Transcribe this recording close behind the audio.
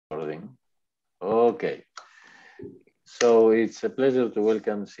recording. Okay. So it's a pleasure to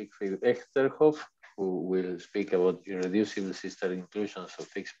welcome Siegfried Echterhoff, who will speak about irreducible C-star inclusions of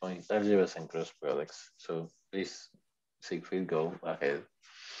fixed point algebras and cross products. So please, Siegfried, go ahead.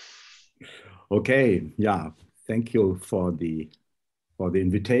 Okay, yeah, thank you for the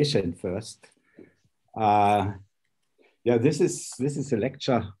invitation first. Yeah, this is a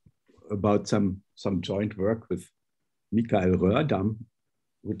lecture about some joint work with Mikael Rørdam,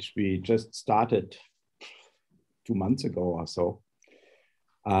 which we just started 2 months ago or so.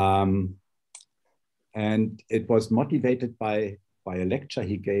 And it was motivated by a lecture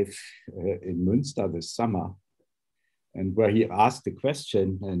he gave in Münster this summer, and where he asked the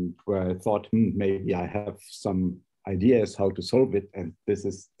question and where I thought, maybe I have some ideas how to solve it, and this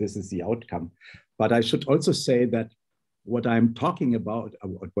is the outcome. But I should also say that what I'm talking about,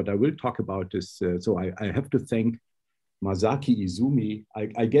 what I will talk about is, so I have to thank Masaki Izumi.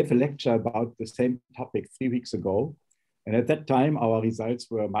 I gave a lecture about the same topic 3 weeks ago. And at that time, our results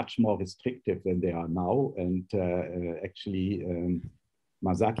were much more restrictive than they are now. And actually,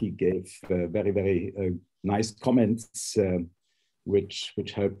 Masaki gave very, very nice comments, which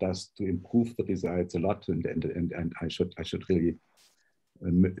helped us to improve the results a lot. And I should really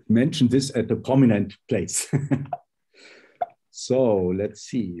mention this at a prominent place. So let's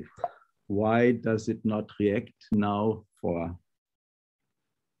see. Why does it not react now for?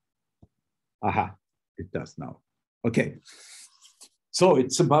 Aha, it does now. Okay. So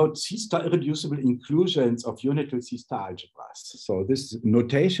it's about C-star irreducible inclusions of unital C-star algebras. So this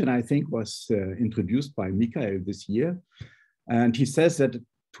notation, I think, was introduced by Mikael this year. And he says that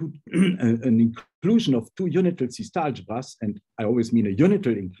an inclusion of 2 unital C-star algebras, and I always mean a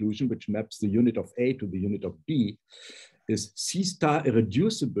unital inclusion, which maps the unit of A to the unit of B, is C-star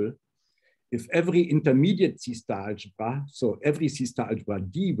irreducible if every intermediate C-star algebra, so every C-star algebra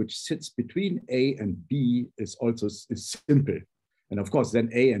D, which sits between A and B, is simple. And of course, then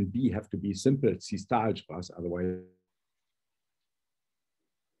A and B have to be simple C-star algebras, otherwise.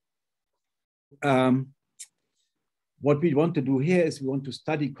 What we want to do here is we want to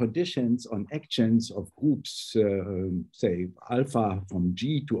study conditions on actions of groups, say alpha from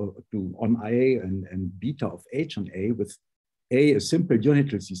G to on A and beta of H on A, with A a simple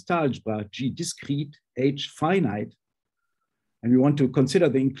unital C-star algebra, G discrete, H finite. And we want to consider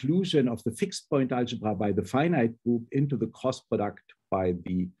the inclusion of the fixed point algebra by the finite group into the cross product by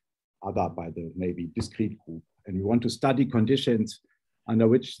the maybe discrete group. And we want to study conditions under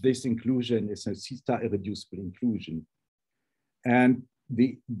which this inclusion is a C-star irreducible inclusion. And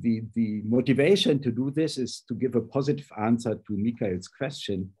the motivation to do this is to give a positive answer to Mikael's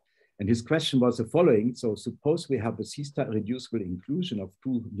question. And his question was the following. So suppose we have a C-star irreducible inclusion of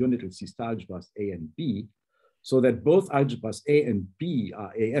 2 unital C-star algebras A and B, so that both algebras A and B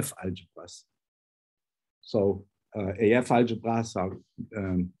are AF-algebras. So AF-algebras are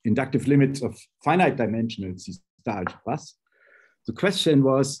inductive limits of finite dimensional C-star algebras. The question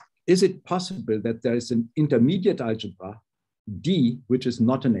was, is it possible that there is an intermediate algebra D, which is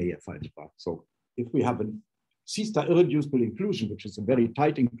not an AF-algebra? So if we have a C-star irreducible inclusion, which is a very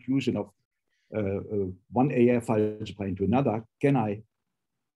tight inclusion of one AF-algebra into another, can I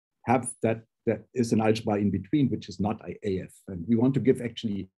have that is an algebra in between, which is not AF? And we want to give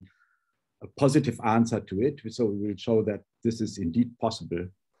actually a positive answer to it. So we will show that this is indeed possible.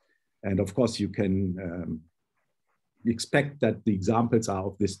 And of course, you can expect that the examples are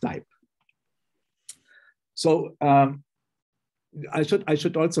of this type. So I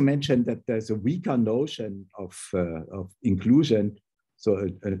should also mention that there's a weaker notion of inclusion. So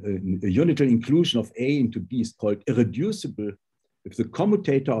a unital inclusion of A into B is called irreducible if the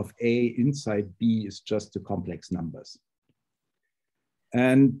commutator of A inside B is just the complex numbers.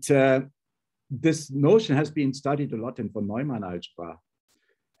 And this notion has been studied a lot in von Neumann algebra.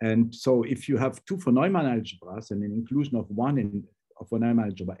 And so if you have 2 von Neumann algebras and an inclusion of one of von Neumann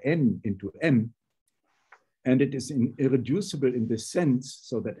algebra N into M, and it is irreducible in this sense,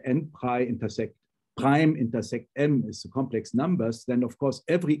 so that N prime intersect M is the complex numbers, then of course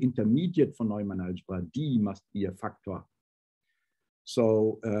every intermediate von Neumann algebra D must be a factor.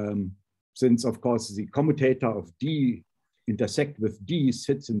 So since of course the commutator of D intersect with D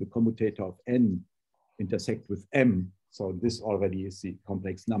sits in the commutator of N intersect with M, so this already is the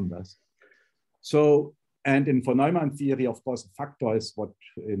complex numbers. So, and in von Neumann theory, of course, a factor is what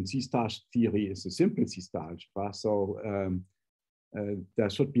in C-star theory is a simple C-star algebra. So there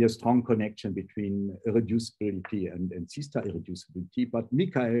should be a strong connection between irreducibility and C-star irreducibility. But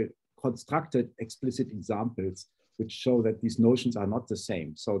Mikael constructed explicit examples which show that these notions are not the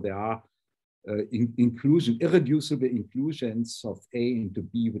same. So there are irreducible inclusions of A into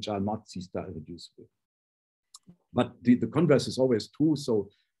B, which are not C-star irreducible. But the converse is always true. So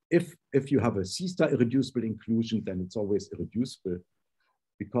if you have a C-star irreducible inclusion, then it's always irreducible.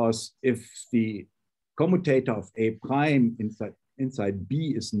 Because if the commutator of A prime inside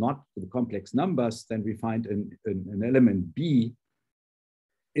B is not the complex numbers, then we find an element B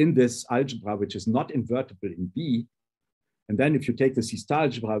in this algebra, which is not invertible in B. And then if you take the C-star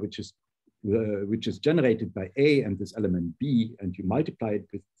algebra, which is generated by A and this element B, and you multiply it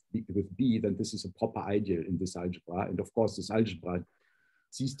with B, then this is a proper ideal in this algebra. And of course, this algebra,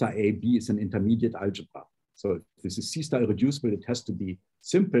 C-star A B, is an intermediate algebra. So if this is C-star irreducible, it has to be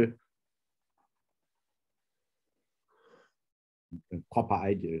simple, a proper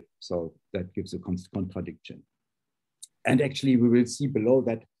ideal. So that gives a contradiction. And actually, we will see below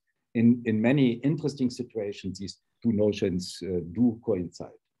that in many interesting situations, these two notions do coincide,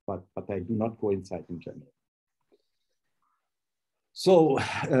 but they do not coincide in general. So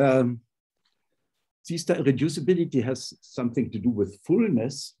C-star irreducibility has something to do with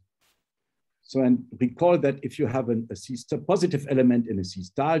fullness. So, and recall that if you have a C-star positive element in a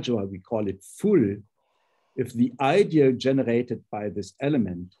C-star algebra, we call it full if the ideal generated by this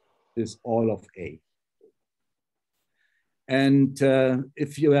element is all of A. And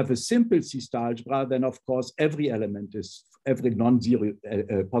if you have a simple C-star algebra, then of course every non-zero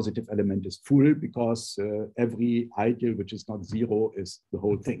positive element is full, because every ideal which is not zero is the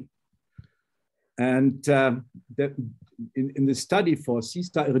whole thing. And in the study for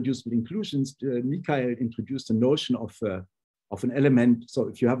C-star irreducible inclusions, Mikael introduced a notion of an element. So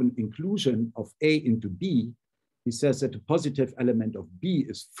if you have an inclusion of A into B, he says that a positive element of B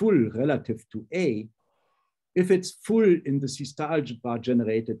is full relative to A if it's full in the C-star algebra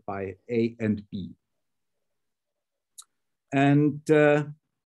generated by A and B. And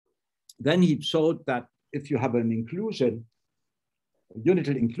then he showed that if you have an inclusion, a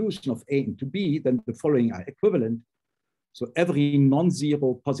unital inclusion of A into B, then the following are equivalent. So every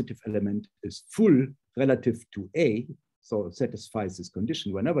non-zero positive element is full relative to A, so it satisfies this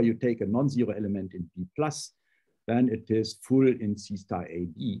condition. Whenever you take a non-zero element in B plus, then it is full in C-star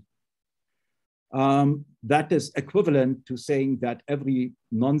AB. That is equivalent to saying that every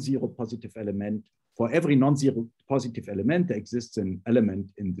non-zero positive element, for every non-zero positive element, there exists an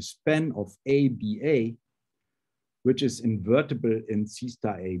element in the span of ABA, which is invertible in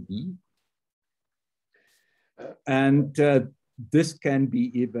C-star AB. And this can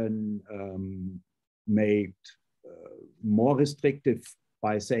be even made more restrictive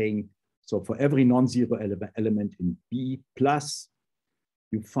by saying, so for every non-zero element in B plus,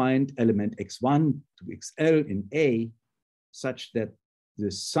 you find element x1 to xl in A, such that the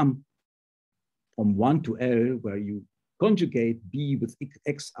sum from 1 to L, where you conjugate B with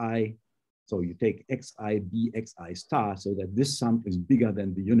xi, so you take xi, B, xi star, so that this sum is bigger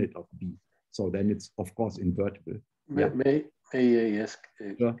than the unit of B. So then it's, of course, invertible. May I ask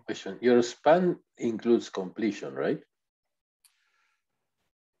a question? Your span includes completion, right?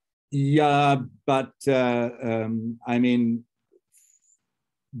 Yeah, but I mean,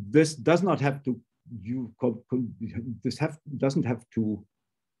 this does not have to, doesn't have to,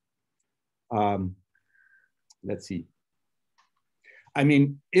 let's see. I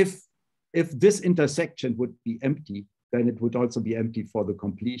mean, if this intersection would be empty, then it would also be empty for the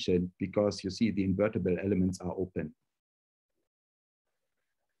completion, because you see the invertible elements are open.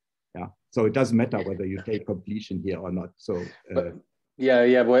 Yeah, so it doesn't matter whether you take completion here or not. So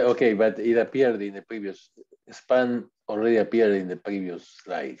yeah, well, okay, but it appeared in the previous span, already appeared in the previous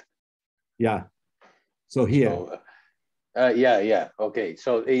slide. Yeah, so here. So, yeah, okay.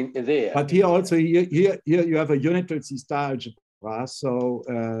 So in there. But here also, here you have a unital C-star algebra. So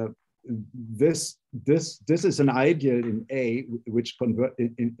this is an ideal in A, which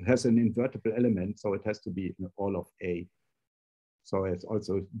has an invertible element, so it has to be all of A. So it's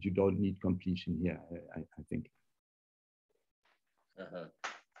also, you don't need completion here, I think.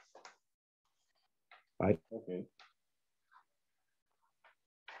 Right. Okay.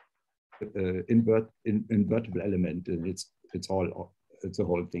 Invertible element, and it's a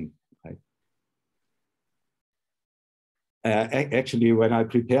whole thing, right? Actually, when I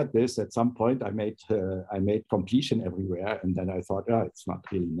prepared this, at some point I made completion everywhere, and then I thought, oh, it's not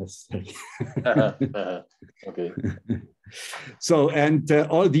really necessary. Okay. So, and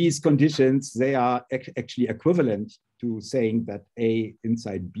all these conditions, they are actually equivalent to saying that A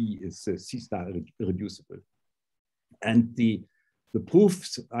inside B is C-star irreducible. And the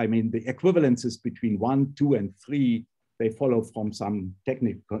proofs, I mean, the equivalences between 1, 2, and 3, they follow from some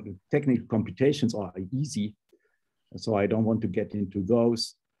technical computations, or are easy. So I don't want to get into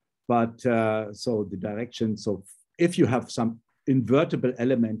those. But so the direction, so if you have some invertible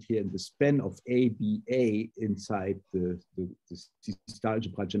element here in the span of A, B, A inside the C-star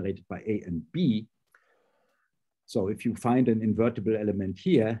algebra generated by A and B, so if you find an invertible element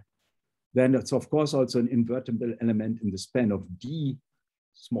here, then it's of course also an invertible element in the span of D,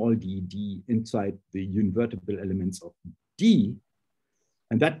 small d, D inside the invertible elements of D.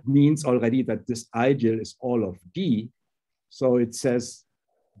 And that means already that this ideal is all of D. So it says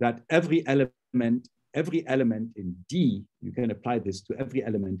that every element in D, you can apply this to every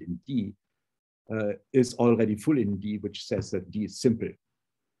element in D, is already full in D, which says that D is simple.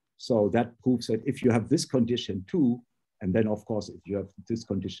 So that proves that if you have this condition 2, and then of course, if you have this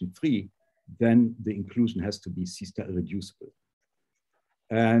condition 3, then the inclusion has to be C-star irreducible.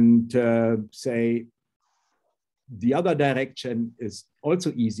 And say the other direction is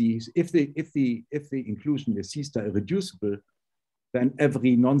also easy. If the inclusion is C-star irreducible, then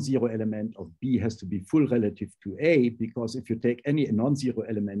every non-zero element of B has to be full relative to A, because if you take any non-zero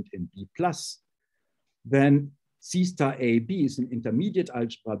element in B plus, then C-star AB is an intermediate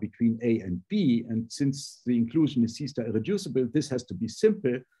algebra between A and B. And since the inclusion is C-star irreducible, this has to be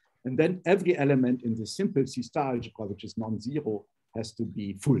simple. And then every element in the simple C-star algebra, which is non-zero, has to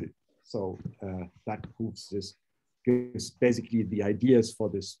be full. So that proves this, gives basically the ideas for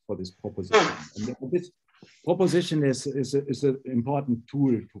this proposition. And this proposition is an important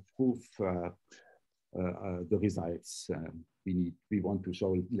tool to prove the results we want to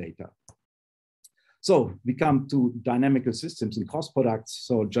show later. So we come to dynamical systems and cross products.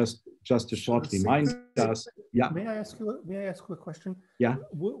 So just a short reminder. Yeah. May I ask you a question? Yeah.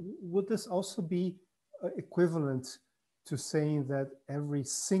 Would this also be equivalent to saying that every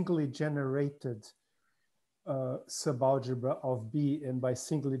singly generated subalgebra of B, and by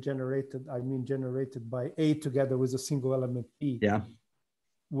singly generated, I mean generated by A together with a single element B. Yeah.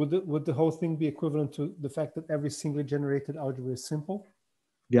 Would the whole thing be equivalent to the fact that every singly generated algebra is simple?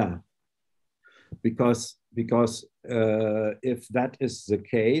 Yeah. Because if that is the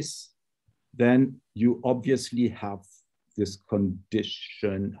case, then you obviously have this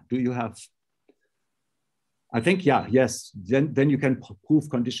condition. Do you have? I think, yeah, yes. Then you can prove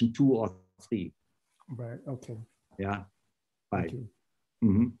condition 2 or 3. Right. Okay. Yeah. Right.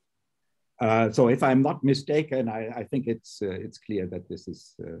 Mm-hmm. So if I'm not mistaken, I think it's clear that this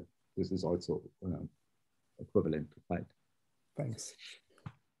is also equivalent, right? Thanks.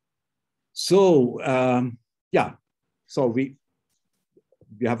 So yeah, so we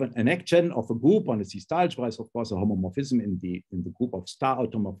have an action of a group on a C-star algebra is of course a homomorphism in the group of star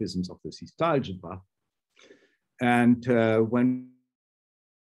automorphisms of the C-star algebra. And when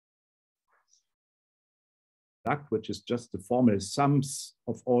which is just the formal sums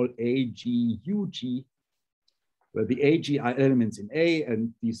of all A, G, U, G, where the A, G are elements in A,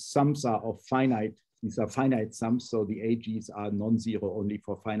 and these sums are of finite. These are finite sums, so the AGs are non-zero only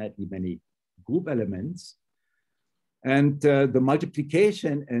for finitely many group elements. And the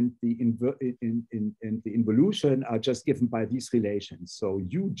multiplication and the involution are just given by these relations. So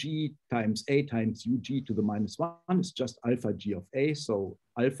UG times A times UG to the -1 is just alpha G of A. So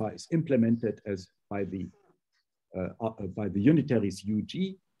alpha is implemented as by the unitaries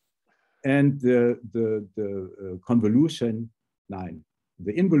UG. And the convolution,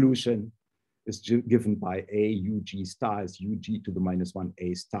 the involution is given by A UG star as UG to the -1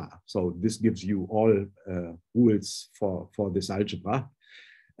 A star. So this gives you all rules for this algebra.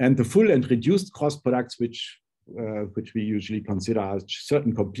 And the full and reduced cross products, which we usually consider as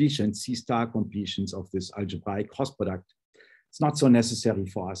certain completions, C star completions of this algebraic cross product, it's not so necessary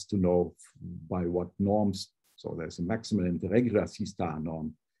for us to know by what norms. So there's a maximal and the regular C star norm.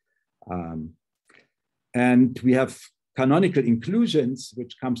 And we have canonical inclusions,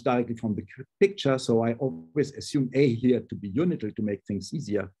 which comes directly from the picture. So I always assume A here to be unital to make things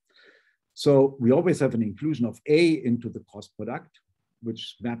easier. So we always have an inclusion of A into the cross product,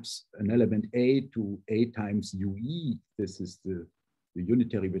 which maps an element A to A times UE. This is the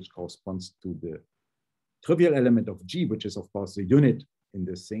unitary which corresponds to the trivial element of G, which is of course the unit in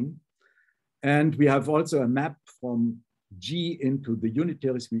this thing. And we have also a map from G into the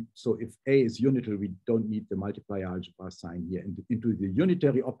unitaries. So if A is unital, we don't need the multiplier algebra sign here, into the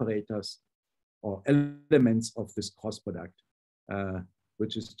unitary operators or elements of this cross product,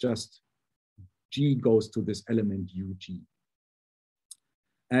 which is just G goes to this element UG.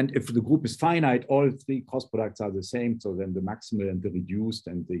 And if the group is finite, all three cross products are the same. So then the maximal and the reduced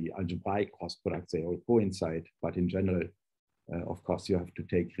and the algebraic cross products, they all coincide. But in general, of course, you have to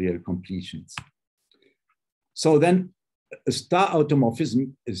take real completions. So then a star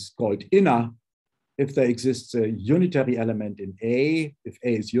automorphism is called inner if there exists a unitary element in A, if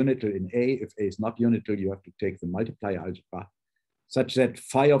A is unital in A, if A is not unital, you have to take the multiply algebra, such that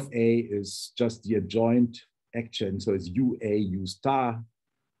phi of A is just the adjoint action. So it's UA, U star,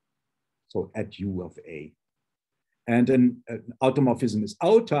 so at U of A. And an automorphism is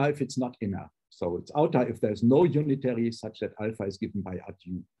outer if it's not inner. So it's outer if there's no unitary such that alpha is given by at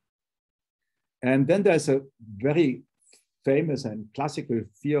U. And then there's a very famous and classical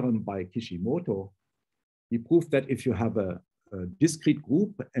theorem by Kishimoto. He proved that if you have a discrete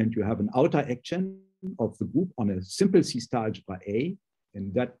group and you have an outer action of the group on a simple C star algebra A,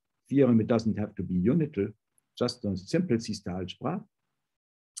 in that theorem it doesn't have to be unital, just on simple C star algebra,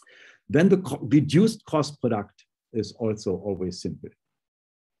 then the reduced cross product is also always simple.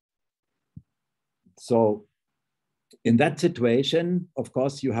 So in that situation, of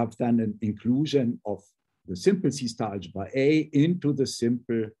course, you have then an inclusion of the simple C star algebra A into the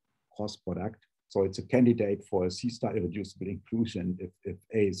simple cross product. So it's a candidate for a C star irreducible inclusion if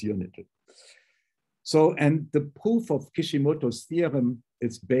A is unital. So, and the proof of Kishimoto's theorem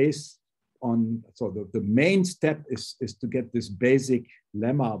is based on, so the main step is to get this basic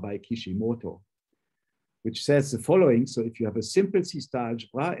lemma by Kishimoto, which says the following. So if you have a simple C star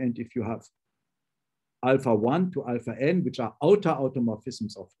algebra, and if you have alpha 1 to alpha n, which are outer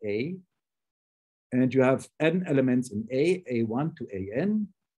automorphisms of A, and you have n elements in A, A1 to AN,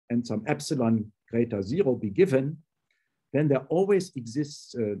 and some epsilon greater 0 be given, then there always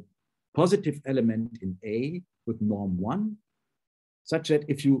exists a positive element in A with norm 1, such that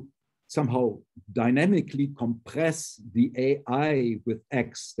if you somehow dynamically compress the AI with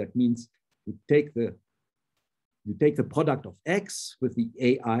X, that means you take the product of X with the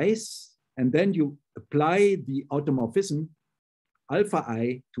AIs, and then you apply the automorphism alpha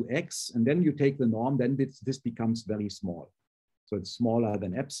I to X, and then you take the norm, then this becomes very small. So it's smaller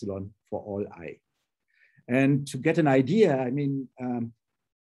than epsilon for all I. And to get an idea, I mean,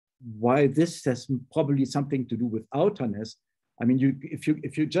 why this has probably something to do with outerness. I mean,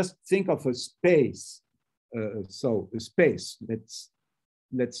 if you just think of a space, so a space,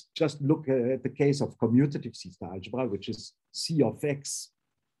 let's just look at the case of commutative C star algebra, which is C of X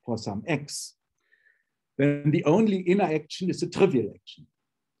for some X. Then the only inner action is a trivial action.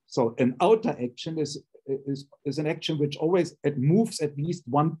 So an outer action is an action which always, it moves at least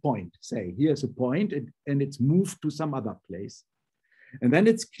one point. Say, here's a point and it's moved to some other place. And then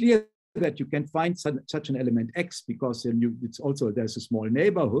it's clear that you can find such an element X, because then it's also, there's a small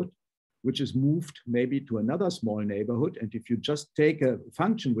neighborhood which is moved maybe to another small neighborhood. And if you just take a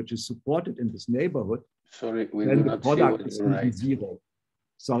function which is supported in this neighborhood, sorry, we then do the not product see is what even 0.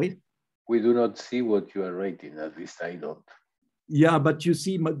 Sorry? We do not see what you are writing, at least I don't. Yeah, but you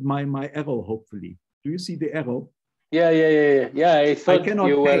see my arrow, hopefully. Do you see the arrow? Yeah. I thought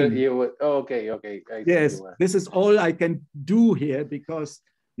you were. Oh, okay. Yes, this is all I can do here because,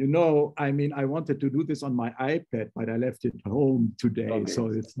 you know, I mean, I wanted to do this on my iPad, but I left it home today. Okay.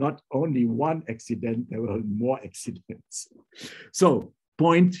 So it's not only one accident, there were more accidents. So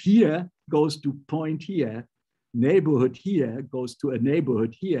point here goes to point here, neighborhood here goes to a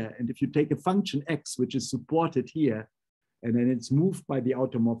neighborhood here. And if you take a function X, which is supported here, and then it's moved by the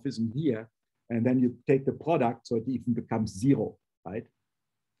automorphism here, and then you take the product, so it even becomes 0, right?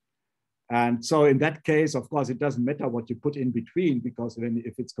 And so in that case, of course, it doesn't matter what you put in between, because then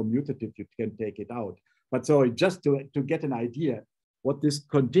if it's commutative, you can take it out. But so just to get an idea what this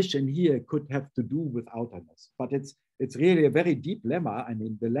condition here could have to do with outerness. But it's really a very deep lemma. I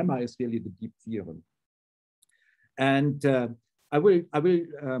mean, the lemma is really the deep theorem. And I will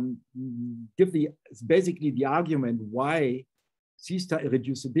give basically the argument why C star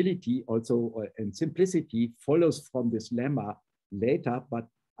irreducibility also and simplicity follows from this lemma later, but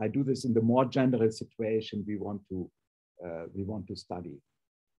I do this in the more general situation we want to study.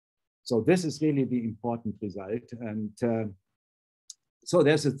 So this is really the important result. And so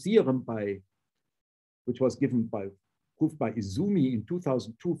there's a theorem which was proved by Izumi in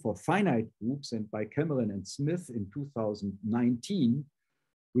 2002 for finite groups, and by Cameron and Smith in 2019,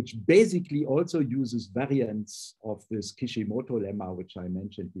 which basically also uses variants of this Kishimoto lemma, which I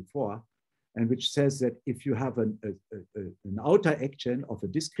mentioned before, and which says that if you have an outer action of a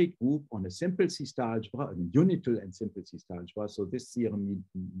discrete group on a simple C star algebra, a unital and simple C star algebra, so this theorem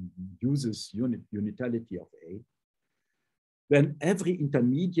uses unitality of A, then every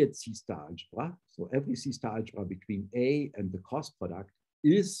intermediate C star algebra, so every C star algebra between A and the cross product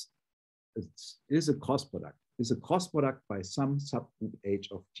is a cross product, is a cross product by some subgroup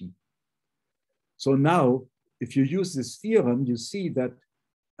H of G. So now, if you use this theorem, you see that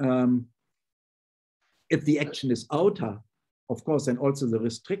if the action is outer of course, then also the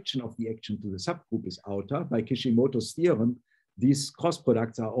restriction of the action to the subgroup is outer. By Kishimoto's theorem, these cross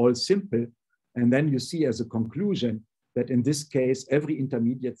products are all simple. And then you see as a conclusion that in this case, every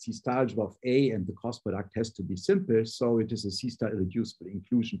intermediate C-star algebra of A and the cross product has to be simple. So it is a C-star irreducible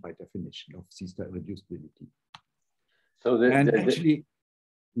inclusion by definition of C-star irreducibility. So the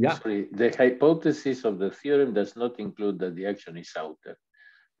hypothesis of the theorem does not include that the action is outer.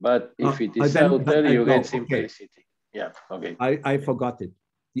 But if it is outer, you get simplicity. Okay. Yeah, okay. I forgot it.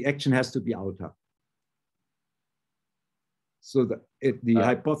 The action has to be outer. So the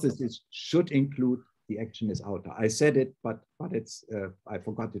hypothesis should include the action is outer. I said it, but it's I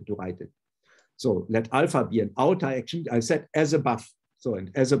forgot to write it. So let alpha be an outer action. I said as above. So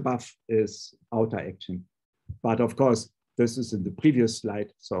and as above is outer action. But of course, this is in the previous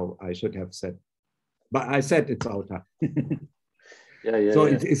slide, so I should have said, but I said it's outer. So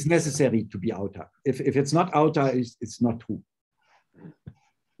it's necessary to be outer. If it's not outer, it's not true.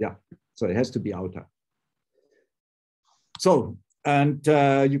 Yeah, so it has to be outer. So, and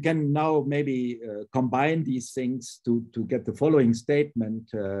you can now maybe combine these things to get the following statement.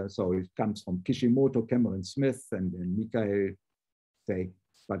 So it comes from Kishimoto, Cameron Smith, and Mikael,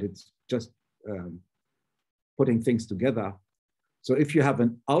 but it's just putting things together. So if you have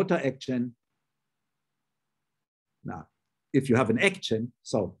an outer action, now, if you have an action,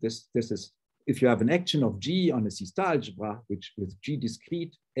 so this is, if you have an action of G on a C-star algebra, which with G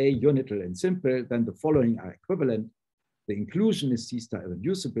discrete, A unital and simple, then the following are equivalent. The inclusion is C-star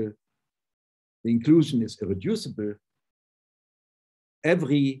irreducible. The inclusion is irreducible.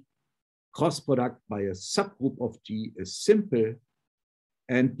 Every cross product by a subgroup of G is simple,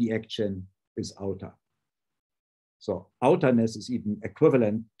 and the action is outer. So outerness is even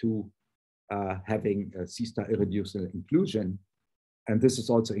equivalent to having a C-star irreducible inclusion. And this is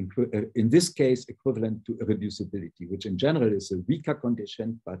also, in this case, equivalent to irreducibility, which in general is a weaker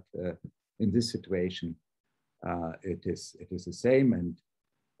condition, but in this situation, it is the same. And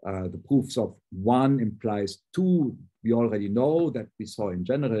the proofs of 1 implies 2, we already know that we saw in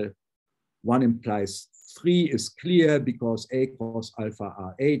general. 1 implies 3 is clear because A cross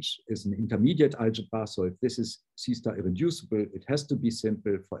alpha RH is an intermediate algebra. So if this is C-star irreducible, it has to be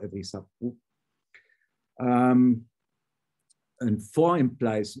simple for every subgroup. And 4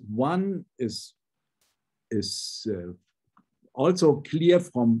 implies 1 is also clear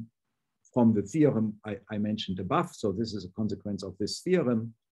from the theorem I mentioned above. So this is a consequence of this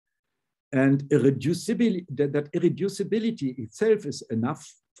theorem. And irreducibility, that irreducibility itself is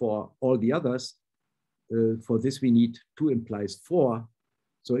enough for all the others. For this, we need 2 implies 4.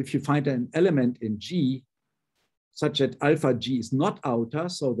 So if you find an element in G such that alpha G is not outer,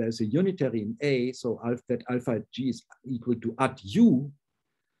 so there's a unitary in A, so that alpha G is equal to at U,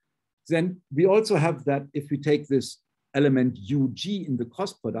 then we also have that if we take this element UG in the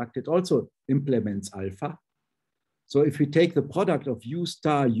cross product, it also implements alpha. So if we take the product of U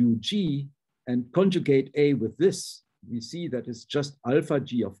star UG and conjugate A with this, we see that it's just alpha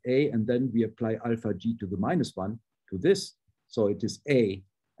G of A, and then we apply alpha G to the -1 to this. So it is A,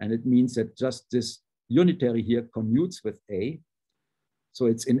 and it means that just this unitary here commutes with A. So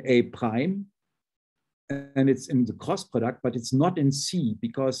it's in A prime, and it's in the cross product, but it's not in C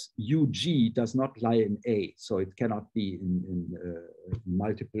because UG does not lie in A. So it cannot be in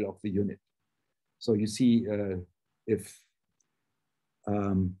multiple of the unit. So you see if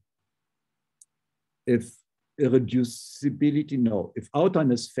irreducibility, no, if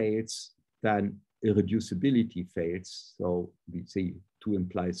outerness fails, then irreducibility fails. So we see 2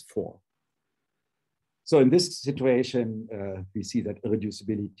 implies 4. So in this situation, we see that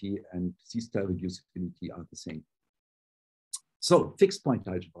irreducibility and C-star irreducibility are the same. So fixed point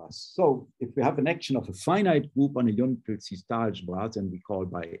algebras. So if we have an action of a finite group on a unital C-star algebra, then we call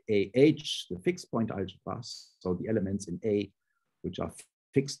by AH the fixed point algebras. So the elements in A, which are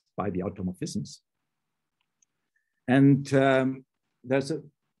fixed by the automorphisms. And there's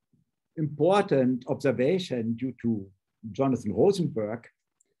an important observation due to Jonathan Rosenberg.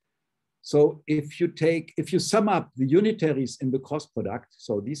 So if you sum up the unitaries in the cross product,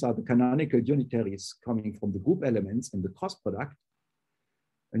 so these are the canonical unitaries coming from the group elements in the cross product,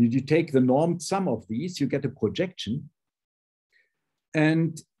 and you take the normed sum of these, you get a projection.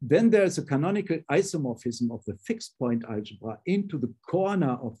 And then there's a canonical isomorphism of the fixed point algebra into the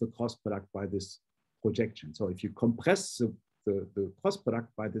corner of the cross product by this projection. So if you compress the cross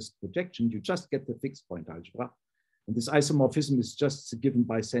product by this projection, you just get the fixed point algebra. And this isomorphism is just given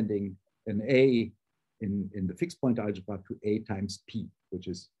by sending an A in the fixed point algebra to A times P, which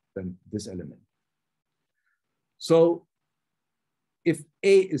is then this element. So if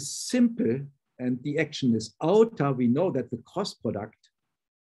A is simple and the action is outer, we know that the cross product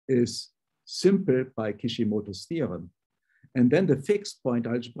is simple by Kishimoto's theorem. And then the fixed point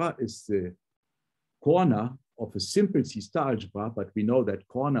algebra is the corner of a simple C star algebra, but we know that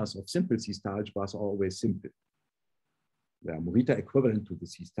corners of simple C star algebras are always simple. They are Morita equivalent to the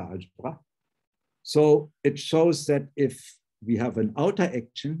C star algebra. So it shows that if we have an outer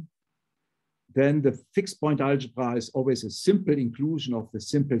action, then the fixed point algebra is always a simple inclusion of the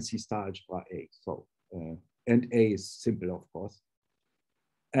simple C star algebra A. So, and A is simple, of course.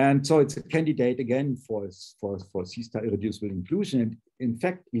 And so it's a candidate again for C star irreducible inclusion. And in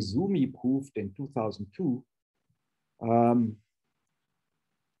fact, Izumi proved in 2002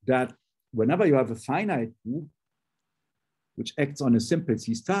 that whenever you have a finite group which acts on a simple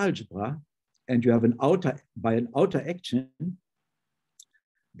C star algebra, and you have an outer action,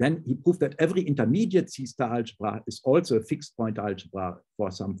 then he proved that every intermediate C star algebra is also a fixed point algebra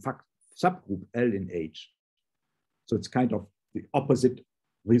for some subgroup L in H. So it's kind of the opposite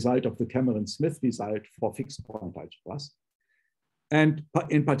result of the Cameron-Smith result for fixed point algebras. And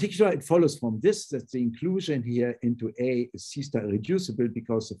in particular, it follows from this that the inclusion here into A is C star irreducible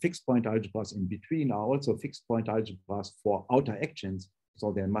because the fixed point algebras in between are also fixed point algebras for outer actions.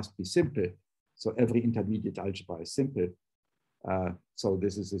 So they must be simple. So every intermediate algebra is simple. So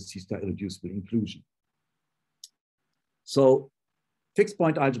this is a C star irreducible inclusion. So fixed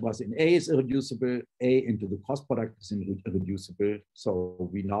point algebras in A is irreducible, A into the cross product is irreducible. So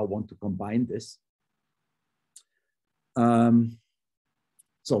we now want to combine this.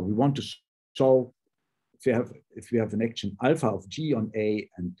 So we want to show if we have an action alpha of G on A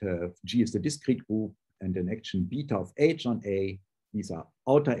and G is the discrete group and an action beta of H on A, these are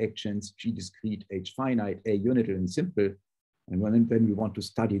outer actions, G discrete, H finite, A unital and simple. And then we want to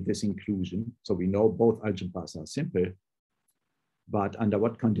study this inclusion. So we know both algebras are simple, but under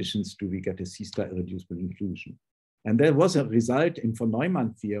what conditions do we get a C star irreducible inclusion? And there was a result in von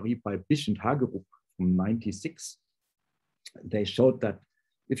Neumann theory by Bisch and Hagerup from '96. They showed that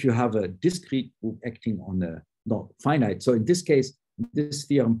if you have a discrete group acting on a finite, so in this case, this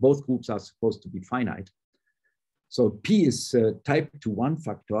theorem, both groups are supposed to be finite. So P is type 2-1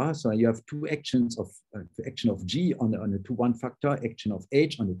 factor. So you have two actions of action of G on a 2-1 factor, action of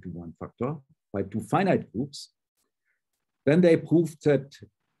H on a 2-1 factor by two finite groups. Then they proved that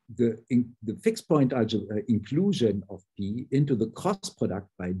the fixed point algebra inclusion of P into the cross product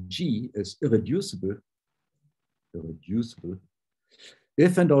by G is irreducible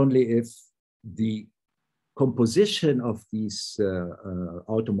if and only if the composition of these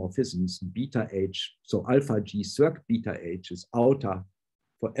automorphisms beta H, so alpha G circ beta H is outer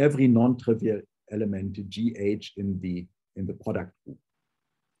for every non-trivial element GH in the product group.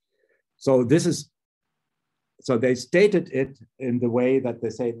 So this is, so they stated it in the way that they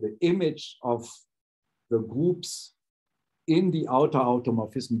say the image of the groups in the outer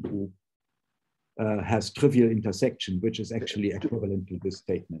automorphism group has trivial intersection, which is actually equivalent to this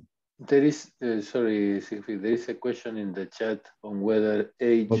statement. There is, sorry, Siegfried, there is a question in the chat on whether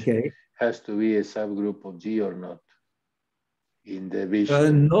H has to be a subgroup of G or not in the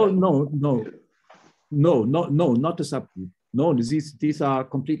vision. No, not a subgroup. No, these are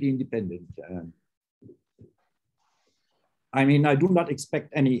completely independent. I mean, I do not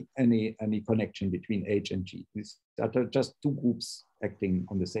expect any connection between H and G. These are just two groups acting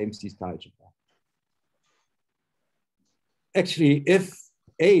on the same C star algebra. Actually, if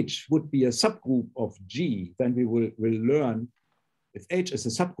H would be a subgroup of G, then we will learn, if H is a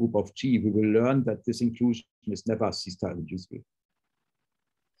subgroup of G, we will learn that this inclusion is never C star irreducible.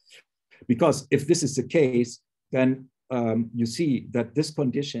 Because if this is the case, then you see that this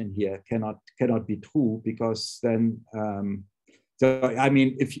condition here cannot be true, because then, so I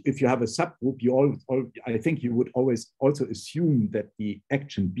mean, if you have a subgroup, I think you would always also assume that the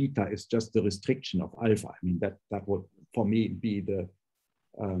action beta is just the restriction of alpha. I mean, that would, for me, be the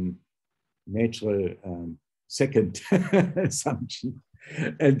natural second assumption.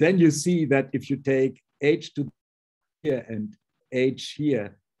 And then you see that if you take H to here and H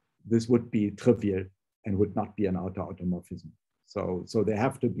here, this would be trivial and would not be an outer automorphism. So they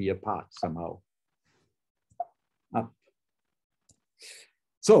have to be apart somehow.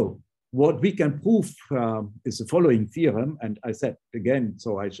 So what we can prove is the following theorem. And I said again,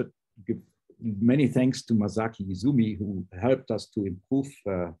 so I should give many thanks to Masaki Izumi, who helped us to improve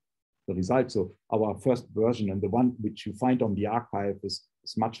the results. So our first version, and the one which you find on the archive, is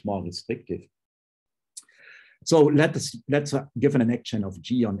much more restrictive. So let's given an action of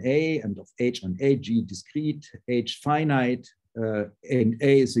G on A and of H on A, G discrete, H finite, and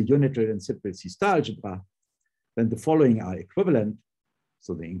A is a unital and simple C star algebra, then the following are equivalent.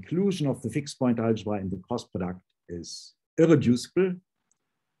 So the inclusion of the fixed point algebra in the cross product is irreducible.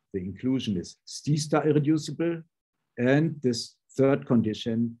 The inclusion is C-star irreducible. And this third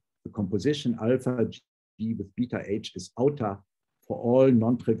condition, the composition alpha G with beta H is outer for all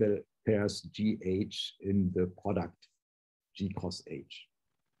non-trivial pairs GH in the product G cross H.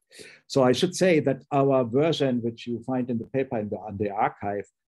 So I should say that our version, which you find in the paper on the archive,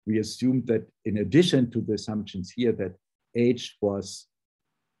 we assumed that in addition to the assumptions here that H was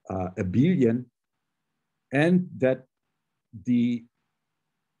abelian and that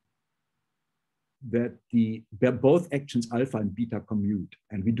both actions alpha and beta commute,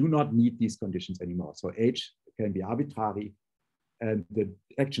 and we do not need these conditions anymore. So H can be arbitrary and the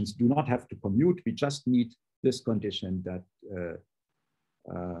actions do not have to commute. We just need this condition that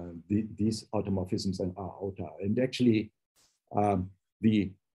these automorphisms are outer. And actually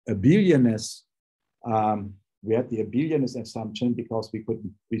the abelianness, we had the abelianness assumption because we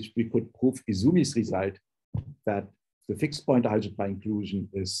could prove Izumi's result that the fixed point algebra inclusion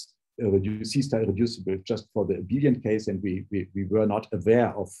is C-star irreducible just for the abelian case, and we were not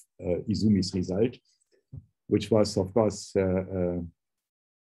aware of Izumi's result, which was of course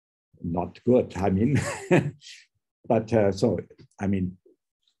not good. I mean, but so I mean,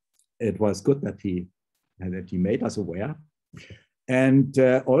 it was good that he made us aware. And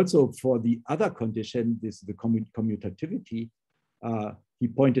also for the other condition, the commutativity, he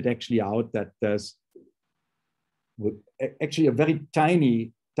pointed actually out that there's actually a very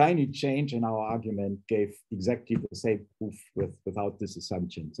tiny change in our argument gave exactly the same proof without this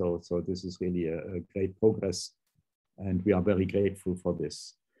assumption. So this is really a great progress, and we are very grateful for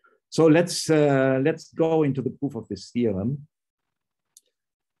this. So let's go into the proof of this theorem.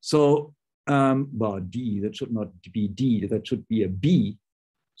 So well, D, that should not be D, that should be a B.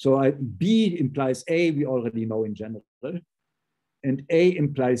 So B implies A, we already know in general, and A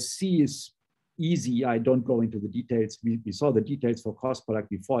implies C is easy. I don't go into the details. We saw the details for cross product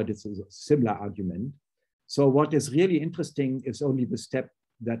before. It is a similar argument. So what is really interesting is only the step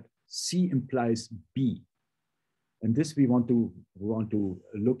that C implies B. And this we want to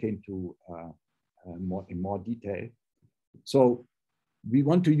look into in more detail. So we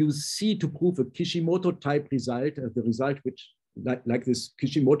want to use C to prove a Kishimoto type result, the result which like this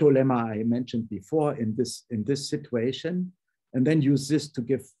Kishimoto lemma I mentioned before in this situation, and then use this to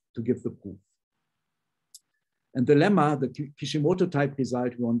give the proof. And the lemma, the Kishimoto type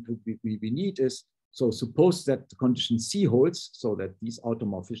result we need is, so suppose that the condition C holds, so that these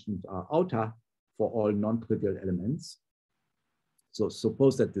automorphisms are outer for all non-trivial elements. So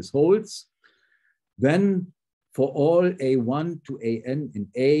suppose that this holds, then for all A1 to AN in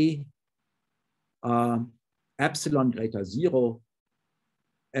A, epsilon greater 0,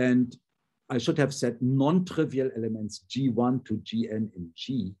 and I should have said non-trivial elements G1 to Gn in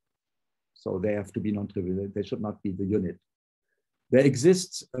G. So they have to be non-trivial, they should not be the unit. There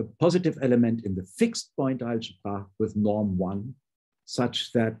exists a positive element in the fixed point algebra with norm 1,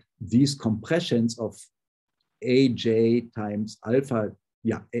 such that these compressions of Aj times alpha,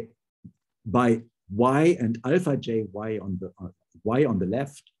 by y and alpha j y on the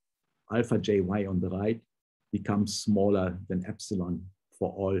left, alpha j y on the right, becomes smaller than epsilon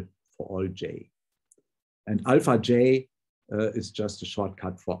for all j. And alpha j is just a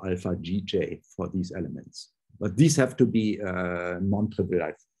shortcut for alpha gj for these elements. But these have to be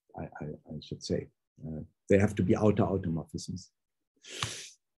non-trivial, I should say. They have to be outer automorphisms.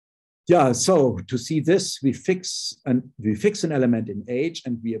 Yeah, so to see this, we fix an element in H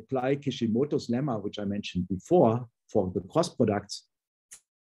and we apply Kishimoto's lemma, which I mentioned before, for the cross products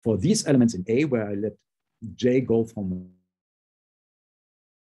for these elements in A, where I let J go from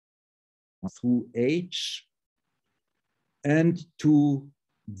through H, and to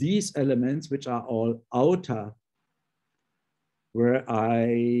these elements, which are all outer, where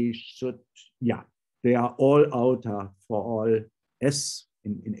I should, they are all outer for all S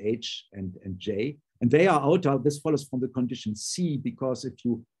in H and J. And they are outer, this follows from the condition C, because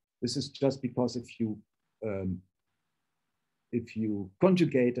this is just because if you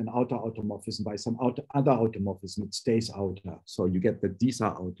conjugate an outer automorphism by some other automorphism, it stays outer. So you get that these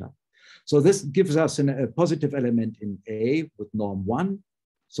are outer. So this gives us a positive element in A with norm 1,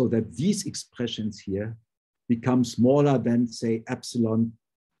 so that these expressions here become smaller than, say, epsilon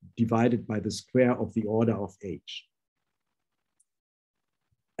divided by the square of the order of H.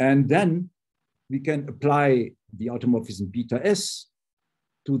 And then we can apply the automorphism beta S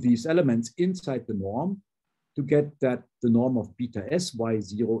to these elements inside the norm to get that the norm of beta S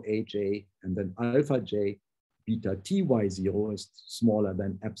y0 aj and then alpha j beta t y0 is smaller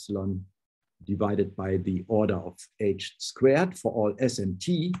than epsilon divided by the order of h squared for all s and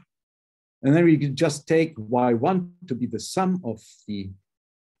t. And then we can just take y1 to be the sum of the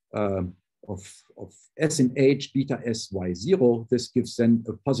of s in h beta s y0. This gives then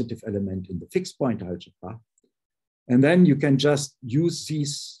a positive element in the fixed point algebra. And then you can just use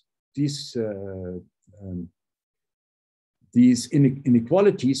these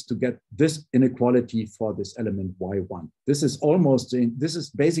inequalities to get this inequality for this element y1. This is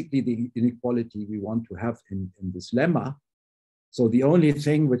basically the inequality we want to have in this lemma. So the only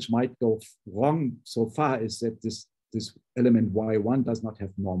thing which might go wrong so far is that this element y1 does not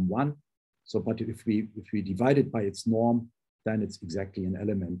have norm 1. So, but if we divide it by its norm, then it's exactly an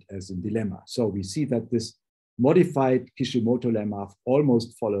element as in the lemma. So we see that this modified Kishimoto lemma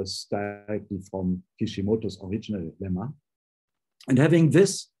almost follows directly from Kishimoto's original lemma. And having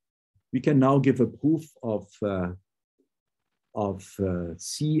this, we can now give a proof of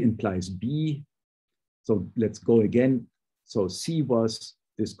C implies B. So let's go again. So C was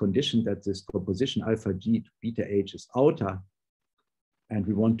this condition that this composition alpha G to beta H is outer. And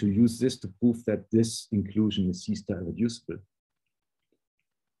we want to use this to prove that this inclusion is C-star irreducible.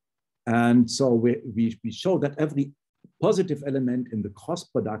 And so we show that every positive element in the cross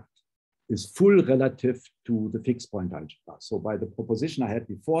product is full relative to the fixed point algebra. So by the proposition I had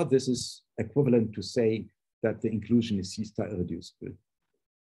before, this is equivalent to say that the inclusion is C-star irreducible.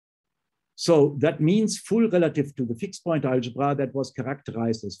 So that means full relative to the fixed point algebra that was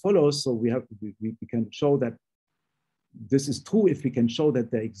characterized as follows. So we can show that this is true if we can show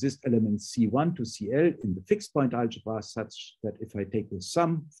that there exist elements C1 to CL in the fixed point algebra such that if I take the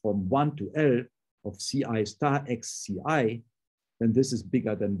sum from 1 to L of Ci star x Ci, then this is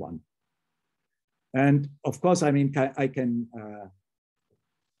bigger than 1. And of course, I mean, I can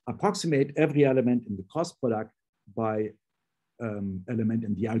approximate every element in the cross product by element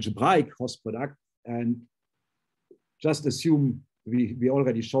in the algebraic cross product and just assume we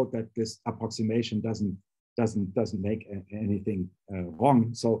already showed that this approximation doesn't make anything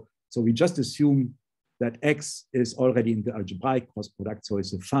wrong. So we just assume that X is already in the algebraic cross product. So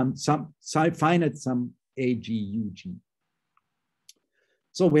it's a finite sum AGUG.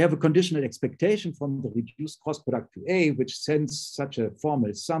 So we have a conditional expectation from the reduced cross product to A, which sends such a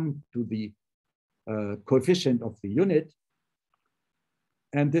formal sum to the coefficient of the unit.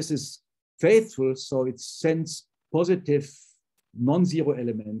 And this is faithful, so it sends positive non-zero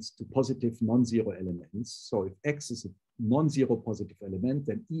elements to positive non-zero elements. So if X is a non-zero positive element,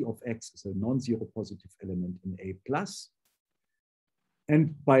 then E of X is a non-zero positive element in A plus.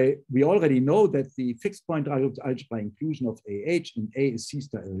 And we already know that the fixed point algebra inclusion of AH in A is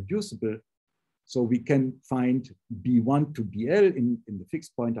C-star irreducible. So we can find B1 to BL in the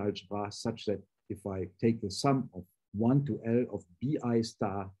fixed point algebra such that if I take the sum of 1 to L of BI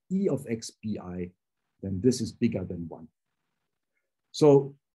star E of X BI, then this is bigger than 1.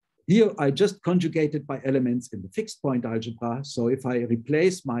 So here I just conjugated by elements in the fixed point algebra. So if I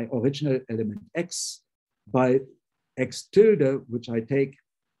replace my original element X by X tilde, which I take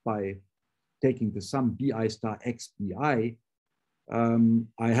by taking the sum BI star X BI,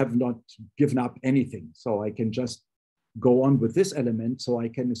 I have not given up anything. So I can just go on with this element. So I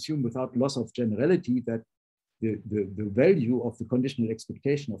can assume without loss of generality that the value of the conditional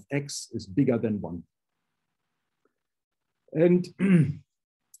expectation of X is bigger than 1. And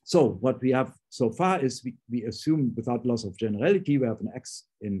so what we have so far is we assume without loss of generality, we have an X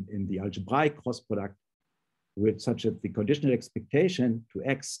in the algebraic cross product with such that the conditional expectation to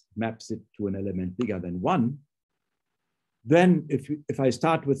X maps it to an element bigger than 1. Then if I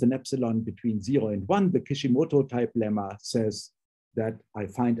start with an epsilon between 0 and 1, the Kishimoto type lemma says that I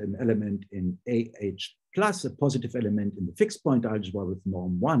find an element in AH plus a positive element in the fixed point algebra with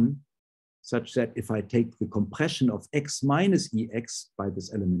norm 1, such that if I take the compression of X minus EX by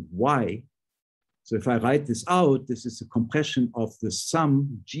this element Y, so if I write this out, this is a compression of the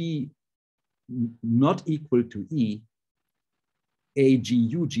sum G not equal to E,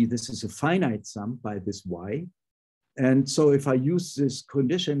 AGUG, this is a finite sum by this Y. And so if I use this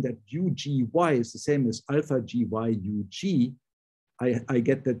condition that UGY is the same as alpha GY UG, I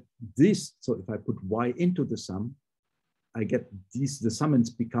get that this, so if I put Y into the sum, I get these, the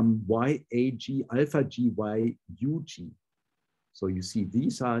summands become Y, AG, alpha GY UG. So you see,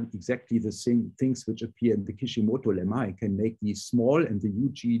 these are exactly the same things which appear in the Kishimoto lemma. I can make these small and the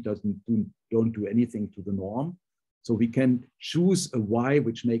UG don't do anything to the norm. So we can choose a Y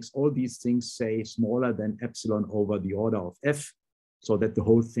which makes all these things say smaller than epsilon over the order of F, so that the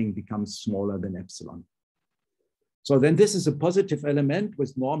whole thing becomes smaller than epsilon. So then this is a positive element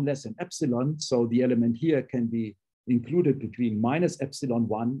with norm less than epsilon. So the element here can be included between minus epsilon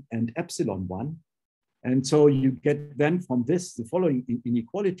 1 and epsilon 1. And so you get then from this the following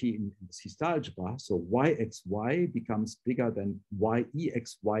inequality in the C-star algebra. So yxy becomes bigger than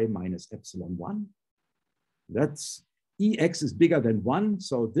yexy minus epsilon 1. That's ex is bigger than 1.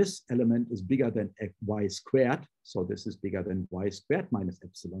 So this element is bigger than y squared. So this is bigger than y squared minus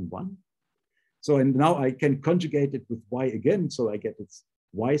epsilon 1. So and now I can conjugate it with y again. So I get it's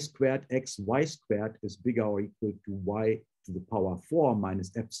y squared x y squared is bigger or equal to y to the power 4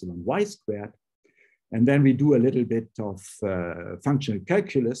 minus epsilon y squared. And then we do a little bit of functional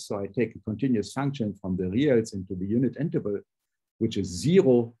calculus. So I take a continuous function from the reals into the unit interval, which is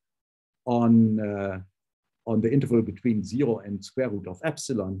 0 on the interval between 0 and square root of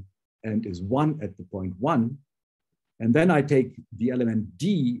epsilon, and is 1 at the point 1. And then I take the element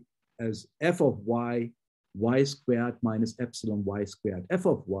d as f of y, y squared minus epsilon y squared f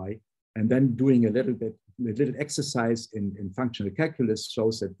of y, and then doing a little exercise in functional calculus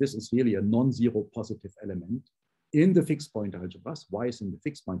shows that this is really a non-zero positive element in the fixed point algebras. Y is in the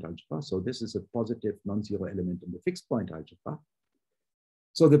fixed point algebra. So this is a positive non-zero element in the fixed point algebra.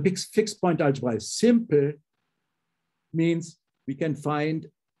 So the fixed point algebra is simple, means we can find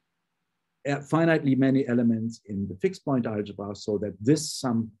finitely many elements in the fixed point algebra so that this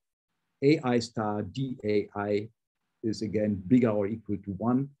sum AI star dAI is again bigger or equal to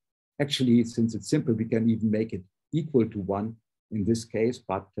 1. Actually, since it's simple, we can even make it equal to 1 in this case,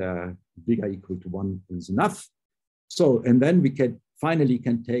 but bigger equal to 1 is enough. So, and then we can finally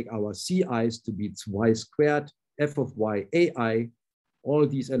take our CIs to be y squared, f of y AI. All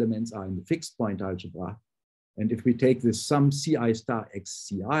these elements are in the fixed point algebra. And if we take this sum CI star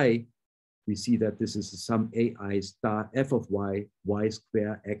XCI, we see that this is the sum AI star f of y, y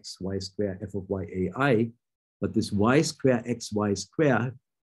square x, y square f of y AI. But this y square x, y square,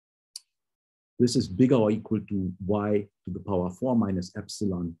 this is bigger or equal to y to the power 4 minus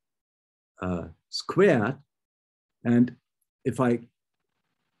epsilon squared. And if I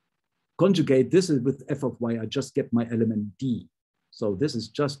conjugate this with f of y, I just get my element d. So this is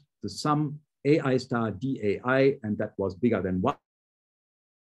just the sum AI star dAI, and that was bigger than 1.